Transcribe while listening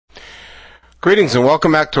Greetings and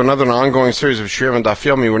welcome back to another ongoing series of Shir and Daf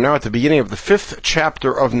Yomi. We're now at the beginning of the 5th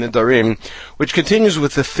chapter of Nidarim, which continues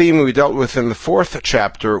with the theme we dealt with in the 4th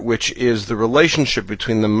chapter, which is the relationship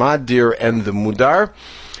between the Madir and the Mudar.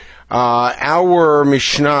 Our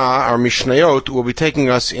Mishnah, our Mishnayot, will be taking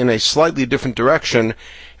us in a slightly different direction,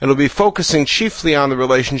 and will be focusing chiefly on the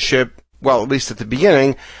relationship, well, at least at the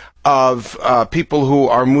beginning, of people who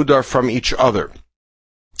are Mudar from each other.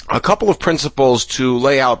 A couple of principles to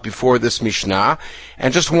lay out before this Mishnah,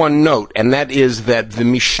 and just one note, and that is that the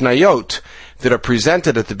Mishnayot that are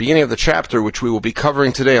presented at the beginning of the chapter, which we will be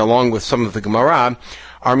covering today along with some of the Gemara,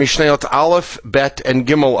 are Mishnayot Aleph, Bet, and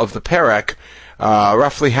Gimel of the Perek,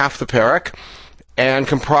 roughly half the Perek, and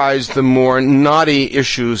comprise the more knotty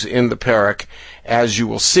issues in the Perek, as you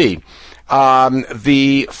will see.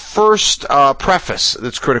 The first preface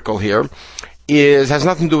that's critical here has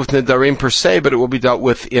nothing to do with Nidarim per se, but it will be dealt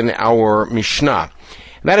with in our Mishnah.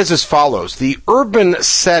 And that is as follows. The urban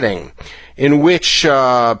setting in which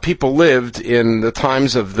people lived in the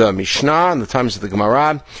times of the Mishnah and the times of the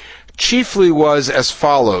Gemara chiefly was as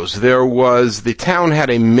follows. The town had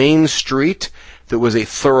a main street that was a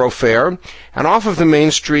thoroughfare, and off of the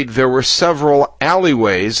main street there were several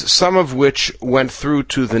alleyways, some of which went through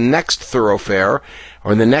to the next thoroughfare,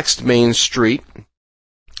 or the next main street,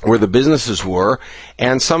 where the businesses were,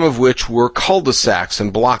 and some of which were cul-de-sacs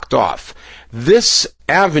and blocked off. This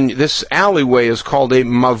alleyway is called a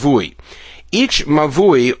mavui. Each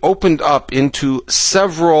mavui opened up into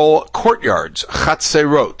several courtyards,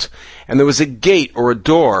 chatzerot, and there was a gate or a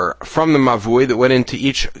door from the mavui that went into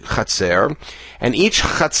each chatzer, and each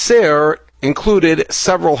chatzer included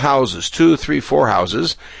several houses, 2, 3, 4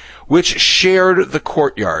 houses, which shared the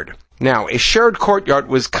courtyard. Now, a shared courtyard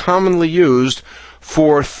was commonly used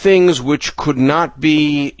for things which could not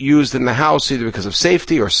be used in the house either because of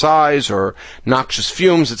safety or size or noxious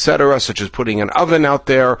fumes, etc., such as putting an oven out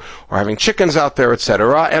there or having chickens out there,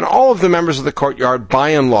 etc. And all of the members of the courtyard, by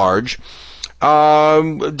and large,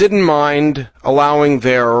 didn't mind allowing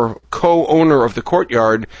their co-owner of the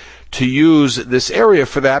courtyard to use this area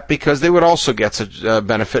for that because they would also get such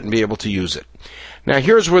benefit and be able to use it. Now,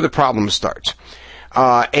 here's where the problem starts.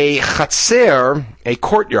 A chatzer, a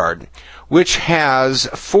courtyard, which has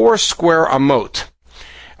 4 square amot,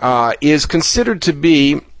 is considered to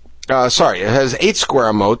be, it has 8 square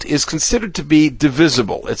amot, is considered to be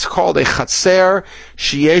divisible. It's called a chatzer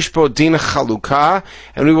sheyesh bo din chalukah,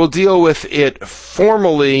 and we will deal with it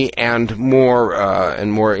formally and in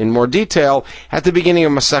more detail at the beginning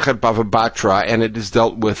of Masechet Bava Batra, and it is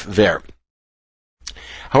dealt with there.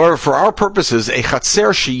 However, for our purposes, a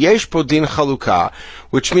chatzer sheyesh bo din chalukah,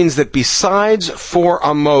 which means that besides 4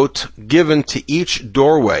 amot given to each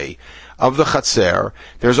doorway of the chatzer,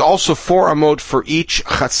 there's also 4 amot for each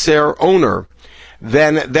chatzer owner,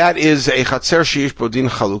 then that is a chatzer sheyesh bo din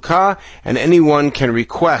chalukah, and anyone can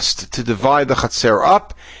request to divide the chatzer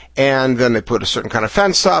up, and then they put a certain kind of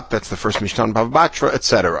fence up. That's the first Mishnah in Bava Batra,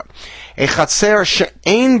 etc. A chatzer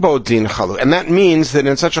she'ein bo din chalukah, and that means that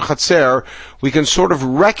in such a chatzer we can sort of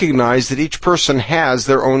recognize that each person has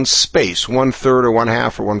their own space, 1/3 or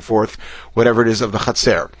 1/2 or 1/4, whatever it is of the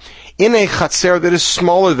chatzer. In a chatzer that is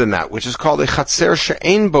smaller than that, which is called a chatzer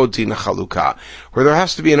she'ein bo din chalukah, where there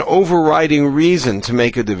has to be an overriding reason to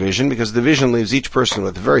make a division, because division leaves each person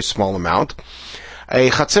with a very small amount. A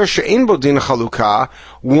chatzer she'ein bo din chalukah,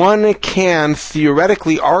 one can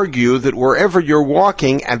theoretically argue that wherever you're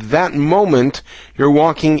walking at that moment, you're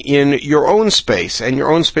walking in your own space, and your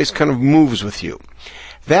own space kind of moves with you.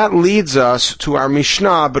 That leads us to our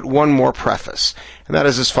Mishnah, but one more preface, and that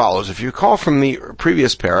is as follows. If you recall from the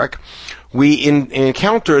previous parak, we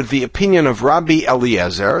encountered the opinion of Rabbi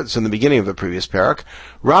Eliezer. It's in the beginning of the previous parak.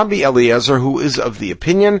 Rabbi Eliezer, who is of the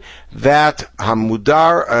opinion that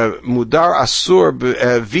mudar asur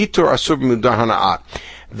vitur asur mudar hana'at,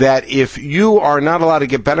 that if you are not allowed to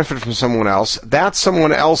get benefit from someone else, that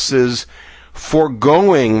someone else is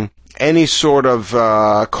foregoing any sort of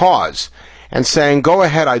cause, and saying, go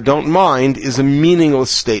ahead, I don't mind, is a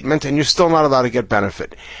meaningless statement, and you're still not allowed to get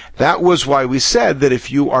benefit. That was why we said that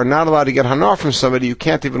if you are not allowed to get hanar from somebody, you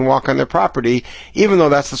can't even walk on their property, even though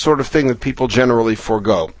that's the sort of thing that people generally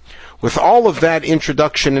forego. With all of that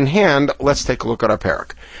introduction in hand, let's take a look at our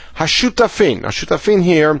parak. Hashutafin. Hashutafin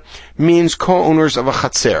here means co-owners of a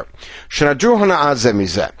chatzer. Shenadru hana'ah zeh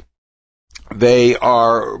mizeh. They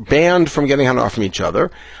are banned from getting hanar from each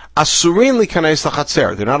other. Asurin likaneis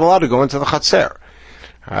lachatzer. They're not allowed to go into the chatzer.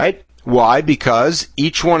 Alright? Why? Because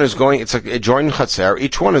each one is going, it's a joint chatzer,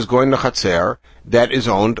 each one is going to chatzer that is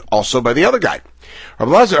owned also by the other guy.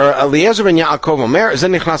 Eliezer ben Yaakov Omer,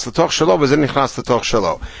 Zen nichnas l'toch shelo, v'zen nichnas l'toch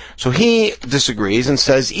shelo. So he disagrees and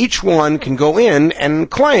says each one can go in and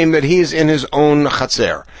claim that he's in his own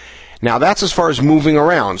chatzer. Now that's as far as moving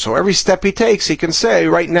around. So every step he takes, he can say,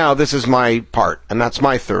 right now, this is my part, and that's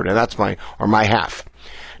my third, and that's my half.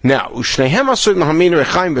 Now, this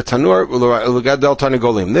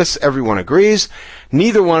everyone agrees.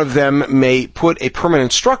 Neither one of them may put a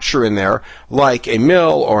permanent structure in there, like a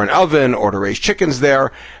mill or an oven or to raise chickens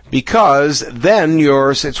there, because then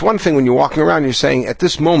it's one thing when you're walking around, you're saying, at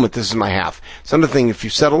this moment, this is my half. It's another thing, if you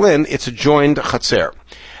settle in, it's a joined chatzer.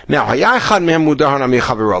 Now,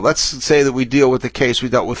 let's say that we deal with the case we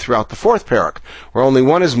dealt with throughout the fourth parak, where only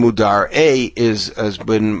one is mudar, A has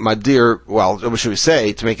been madir, well, what should we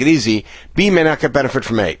say, to make it easy, B may not get benefit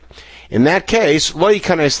from A. In that case, lo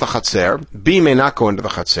yikanes l'chatzer, B may not go into the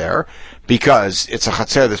chatzer, because it's a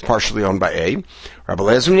chatzer that's partially owned by A. Rabbi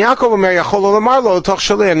Eliezer ben Yaakov Omer yachol lomar lo l'toch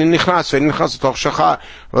shalei ani nichnas v'nichnas l'toch shacha.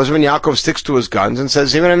 Rabbi Eliezer ben Yaakov sticks to his guns and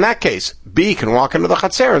says, even in that case, B can walk into the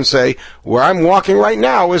chatzer and say, where I'm walking right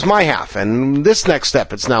now is my half, and this next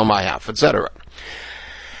step, it's now my half, etc.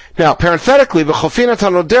 Now, parenthetically, we force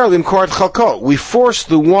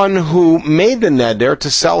the one who made the neder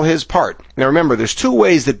to sell his part. Now remember, there's two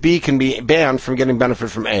ways that B can be banned from getting benefit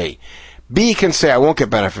from A. B can say, I won't get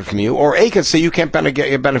benefit from you, or A can say, you can't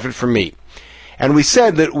get benefit from me. And we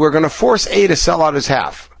said that we're going to force A to sell out his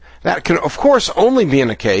half. That can, of course, only be in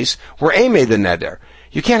a case where A made the neder.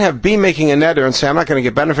 You can't have B making a neder and say, I'm not going to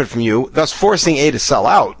get benefit from you, thus forcing A to sell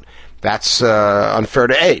out. That's unfair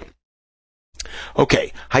to A.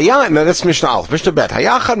 Okay, now that's Mishnah Aleph. Mishnah Bet.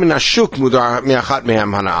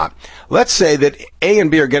 Let's say that A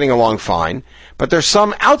and B are getting along fine, but there's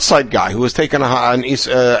some outside guy who has taken a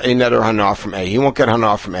neder hana from A. He won't get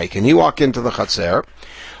hana from A. Can he walk into the chatzer?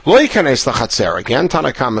 Lo yikanes l'chatzer. Again,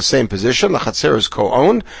 Tanakama, same position. The chatzer is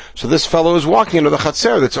co-owned, so this fellow is walking into the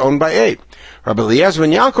chatzer that's owned by A. Rabbi Eliezer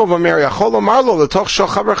ben Yaakov Omer yachol lomar lo l'toch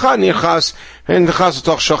shocha bercha nichas v'nichas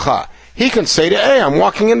l'toch shocha. He can say to A, I'm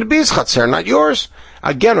walking into B's chatzer, not yours.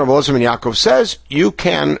 Again, Rabbi Eliezer ben Yaakov says, you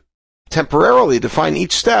can temporarily define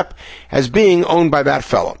each step as being owned by that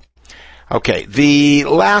fellow. Okay, the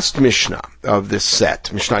last Mishnah of this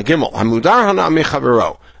set, Mishnah Gimel, Hamudar hana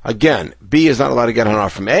mechavero. Again, B is not allowed to get hana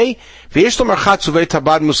from A. Let's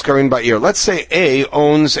say A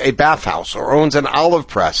owns a bathhouse or owns an olive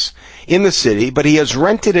press in the city, but he has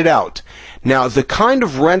rented it out. Now, the kind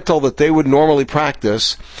of rental that they would normally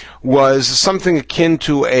practice was something akin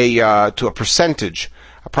to a percentage,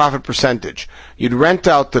 a profit percentage. You'd rent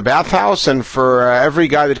out the bathhouse, and for every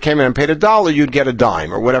guy that came in and paid $1, you'd get a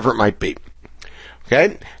dime, or whatever it might be.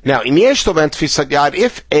 Okay? Now,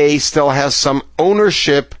 if A still has some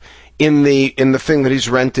ownership in the thing that he's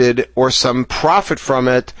rented, or some profit from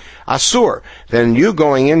it, asur, then you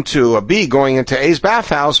going into A's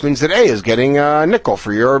bathhouse means that A is getting a nickel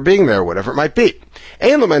for your being there, whatever it might be.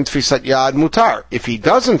 If he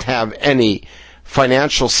doesn't have any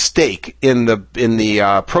financial stake in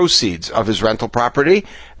the proceeds of his rental property,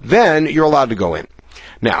 then you're allowed to go in.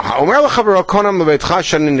 Now,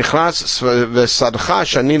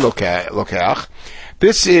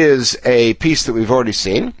 this is a piece that we've already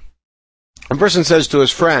seen. A person says to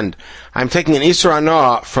his friend, I'm taking an Isur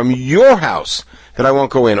Hana from your house that I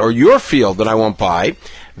won't go in, or your field that I won't buy,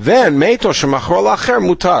 then Meito Shemachor Lacher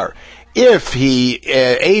Mutar. If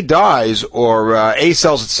A dies, or A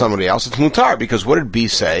sells it to somebody else, it's mutar, because what did B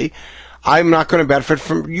say? I'm not going to benefit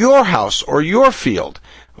from your house or your field.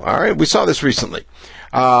 Alright, we saw this recently.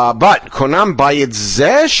 But konam bayit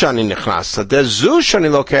zeh shani nichnas, sadeh zu shani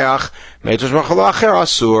lokeach, meitos machalo acher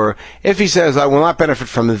asur. If he says, I will not benefit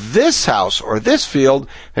from this house or this field,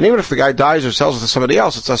 then even if the guy dies or sells it to somebody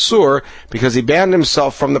else, it's asur, because he banned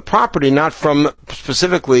himself from the property, not from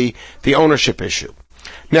specifically the ownership issue.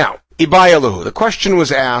 Now, Ibayalahu, the question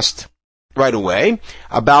was asked right away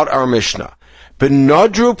about our Mishnah.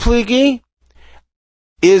 Benodru pligi,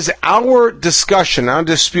 is our discussion, our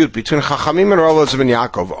dispute between Chachamim and Rabbi Eliezer ben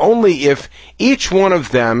Yaakov only if each one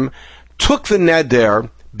of them took the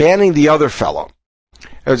neder, banning the other fellow?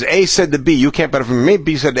 As A said to B, you can't benefit from me.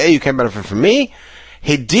 B said to A, you can't benefit from me.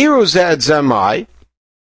 Hediru zed zemai.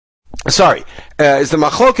 Sorry, is the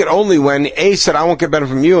machloket only when A said, I won't get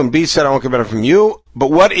benefit from you, and B said, I won't get benefit from you?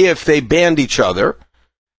 But what if they banned each other?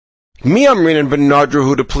 Miyamrin and Ben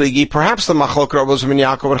Nadruhu to pligi. Perhaps the machloket Rabbi Eliezer ben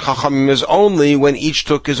Yaakov and Chachamim is only when each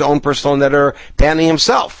took his own personal neder, banning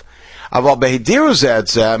himself. Aval behediru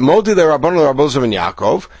zed modi le Rabban Rabbi Eliezer ben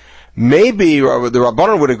Yaakov maybe the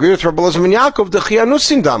Rabbanan would agree with Rabbi Elazar ben Yaakov, D'chia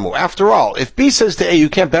nusin damu. After all, if B says to A, you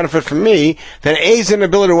can't benefit from me, then A's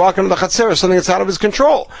inability to walk into the Chatzer is something that's out of his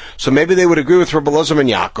control. So maybe they would agree with Rabbi Elazar ben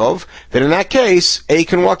Yaakov that in that case, A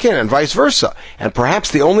can walk in, and vice versa. And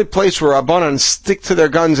perhaps the only place where Rabbanan stick to their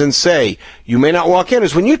guns and say, you may not walk in,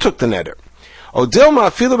 is when you took the neder. Odilma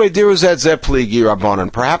afilu beidiru zed zeh pligi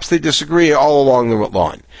Rabbanan. Perhaps they disagree all along the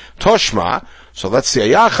line. Toshma. So let's see.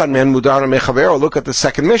 Ayachad men mudar mechavero. Look at the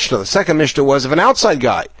second Mishnah. The second Mishnah was if an outside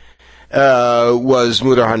guy was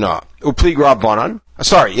mudar hana uplig Rabbanan.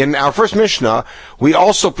 Sorry, in our first Mishnah, we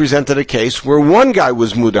also presented a case where one guy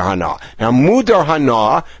was mudar hana. Now, mudar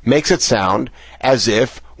hana makes it sound as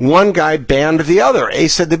if one guy banned the other. A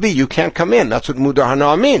said to B, you can't come in. That's what mudar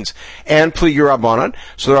hana means. And pligi Rabbanan.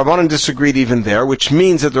 So the Rabbanan disagreed even there, which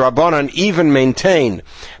means that the Rabbanan even maintain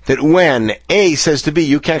that when A says to B,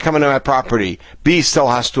 you can't come into my property, B still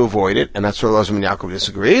has to avoid it, and that's where Elazar ben Yaakov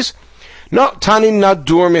disagrees. No, Tani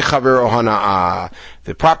Nadur Mechaver Ohana'a.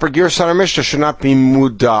 The proper Girsan or Mishnah should not be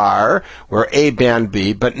Mudar, where A banned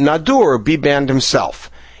B, but Nadur, B banned himself.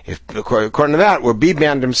 If, according to that, where B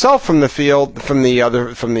banned himself from the field, from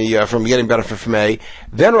getting benefit from A,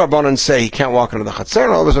 then Rabbanan say he can't walk into the Chatzer,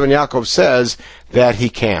 and Elazar ben Yaakov says that he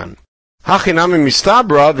can. Hachinami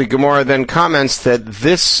Mistabra, the Gemara then comments that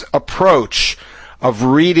this approach of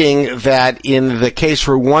reading that in the case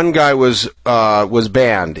where one guy was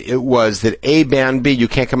banned, it was that A banned B, you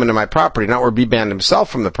can't come into my property, not where B banned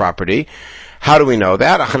himself from the property. How do we know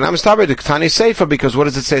that? Because what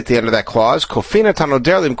does it say at the end of that clause?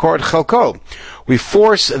 We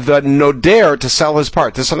force the noder to sell his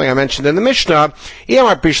part. This is something I mentioned in the Mishnah.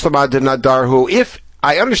 If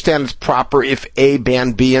I understand it's proper if A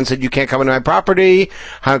banned B and said you can't come into my property.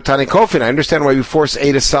 I understand why we force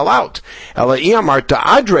A to sell out.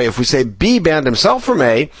 If we say B banned himself from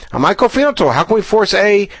A, how can we force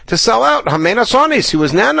A to sell out? He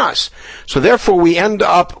was nanas. So therefore we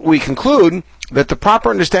conclude that the proper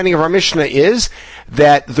understanding of our Mishnah is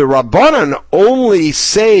that the Rabbanan only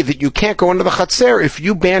say that you can't go into the Chatzer if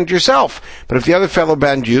you banned yourself. But if the other fellow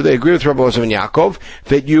banned you, they agree with Rabbi Elazar ben Yaakov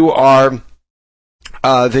that you are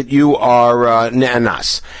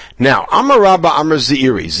ne'anas. Now, Amar Rabba Amar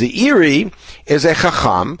Zeiri. Zeiri is a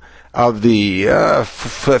chacham of the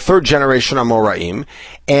third generation Amoraim,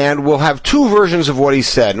 and we'll have two versions of what he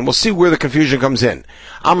said, and we'll see where the confusion comes in.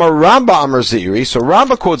 Amar Rabba Amar Zeiri. So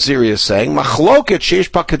Rabba quotes Zeiri as saying, "Machloket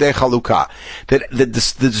sheish pa kedei chaluka." That the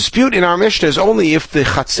dispute in our Mishnah is only if the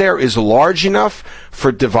chatzer is large enough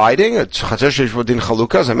for dividing. It's chatzer sheish vodin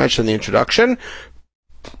chaluka, as I mentioned in the introduction.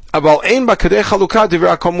 But even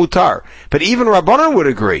Rabbanan would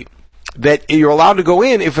agree that you're allowed to go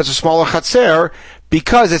in if it's a smaller chatzer,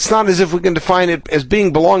 because it's not as if we can define it as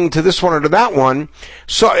being belonging to this one or to that one.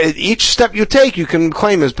 So each step you take, you can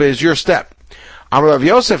claim as your step. Rav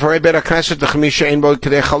Yosef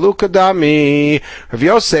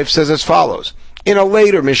says as follows. In a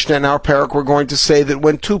later Mishnah in our parak, we're going to say that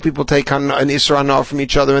when two people take on an Isra Hana from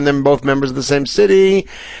each other and they're both members of the same city,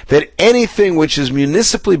 that anything which is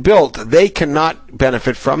municipally built, they cannot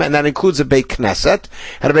benefit from, and that includes a Beit Knesset.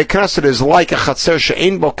 And a Beit Knesset is like a Chatzer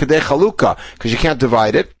she'ein bo kedei chaluka, because you can't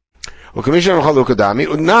divide it. And when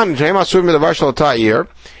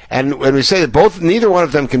we say that neither one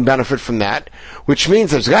of them can benefit from that, which means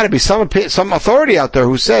there's got to be some authority out there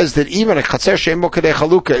who says that even a Chatzer she'ein bo kedei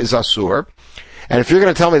chaluka is asur. And if you're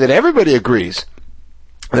going to tell me that everybody agrees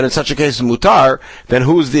that in such a case is mutar, then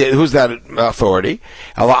who's that authority?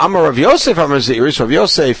 Amar Rav Yosef Amar Zeiri. So Rav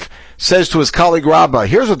Yosef says to his colleague Rabbah,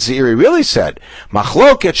 here's what Zeiri really said.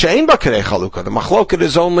 Machloket she'ein ba kedei chaluka. The machloket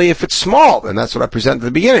is only if it's small, and that's what I presented at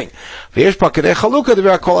the beginning. V'yesh ba kedei chaluka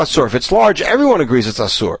devei kol asur. If it's large, everyone agrees it's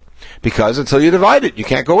asur. Because until you divide it, you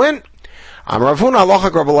can't go in. Rav Huna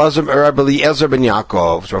halacha Rabbi Eliezer ben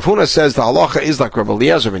Yaakov. So Rav Huna says the halacha is like Rabbi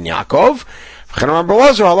Eliezer ben Yaakov. So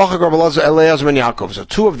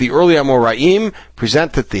two of the early Amoraim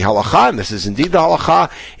present that the halacha, and this is indeed the halacha,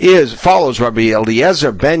 follows Rabbi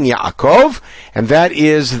Eliezer ben Yaakov, and that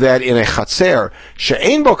is that in a chatzer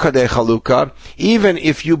she'ein bo kadei chaluka, even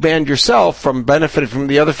if you banned yourself from benefiting from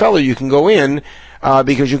the other fellow, you can go in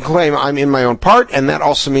because you can claim I'm in my own part, and that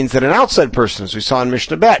also means that an outside person, as we saw in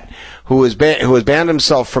Mishnah Bet, who has banned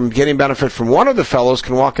himself from getting benefit from one of the fellows,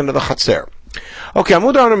 can walk into the chatzer. Okay,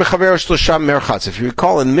 if you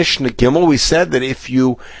recall in Mishnah Gimel, we said that if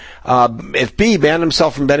B banned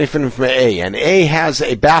himself from benefiting from A, and A has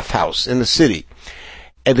a bathhouse in the city,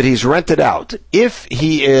 and that he's rented out, if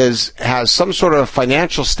he has some sort of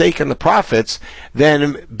financial stake in the profits,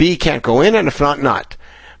 then B can't go in, and if not.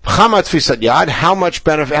 How much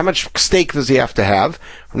benefit, how much stake does he have to have?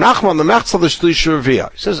 He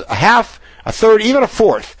says a half, a third, even a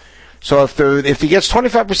fourth. So if he gets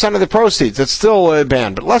 25% of the proceeds, it's still a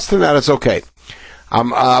ban, but less than that, it's okay.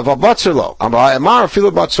 Abaye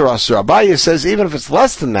says even if it's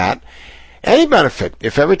less than that, any benefit.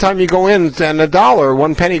 If every time you go in and $1,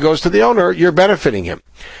 1 penny goes to the owner, you're benefiting him.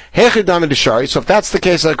 So if that's the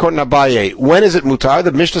case, according to Abaye, when is it mutar?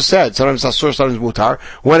 The Mishnah said, sometimes asur, sometimes mutar.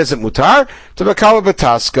 When is it mutar? To Bekala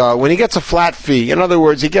Bataska, when he gets a flat fee. In other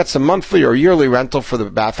words, he gets a monthly or yearly rental for the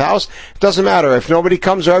bathhouse. It doesn't matter. If nobody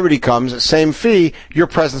comes or everybody comes, same fee, your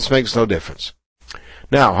presence makes no difference.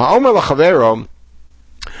 Now, Ha'omer L'Chavero,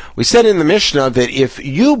 we said in the Mishnah that if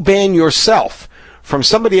you ban yourself from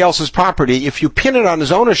somebody else's property, if you pin it on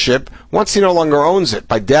his ownership, once he no longer owns it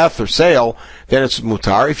by death or sale, then it's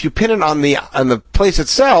mutar. If you pin it on the place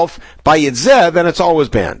itself by yitzeh, then it's always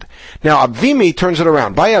banned. Now Avimi turns it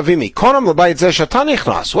around. By Avimi, konam l'bayitzeh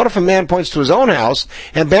shatanichnas. What if a man points to his own house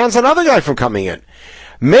and bans another guy from coming in?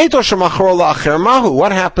 Meito shemachro la'acher mahu.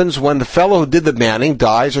 What happens when the fellow who did the banning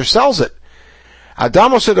dies or sells it?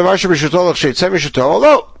 Adam oseh davar sheb'shuto l'chsheyitzeh mishuto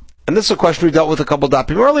lo. And this is a question we dealt with a couple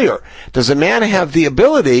dapim earlier. Does a man have the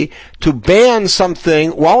ability to ban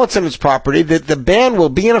something while it's in his property, that the ban will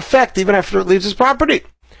be in effect even after it leaves his property?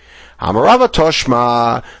 Amarava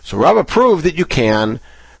Toshma. So Rava proved that you can.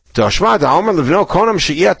 Toshma da'omer levno konam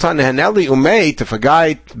she'iyatan neheneli umeit. If a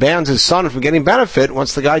guy bans his son from getting benefit,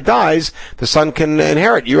 once the guy dies, the son can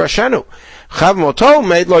inherit Yirashenu. Chav moto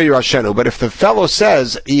made lo Yirashenu. But if the fellow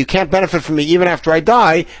says, you can't benefit from me even after I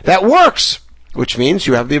die, that works. Which means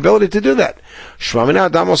you have the ability to do that. So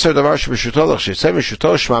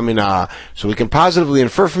we can positively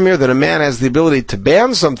infer from here that a man has the ability to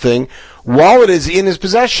ban something while it is in his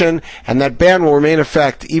possession, and that ban will remain in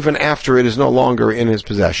effect even after it is no longer in his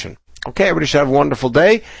possession. Okay, everybody should have a wonderful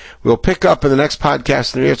day. We'll pick up in the next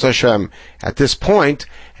podcast in Yirtzeh Hashem at this point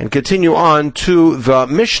and continue on to the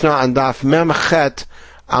Mishnah and Daf Mem Chet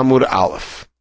Amud Aleph.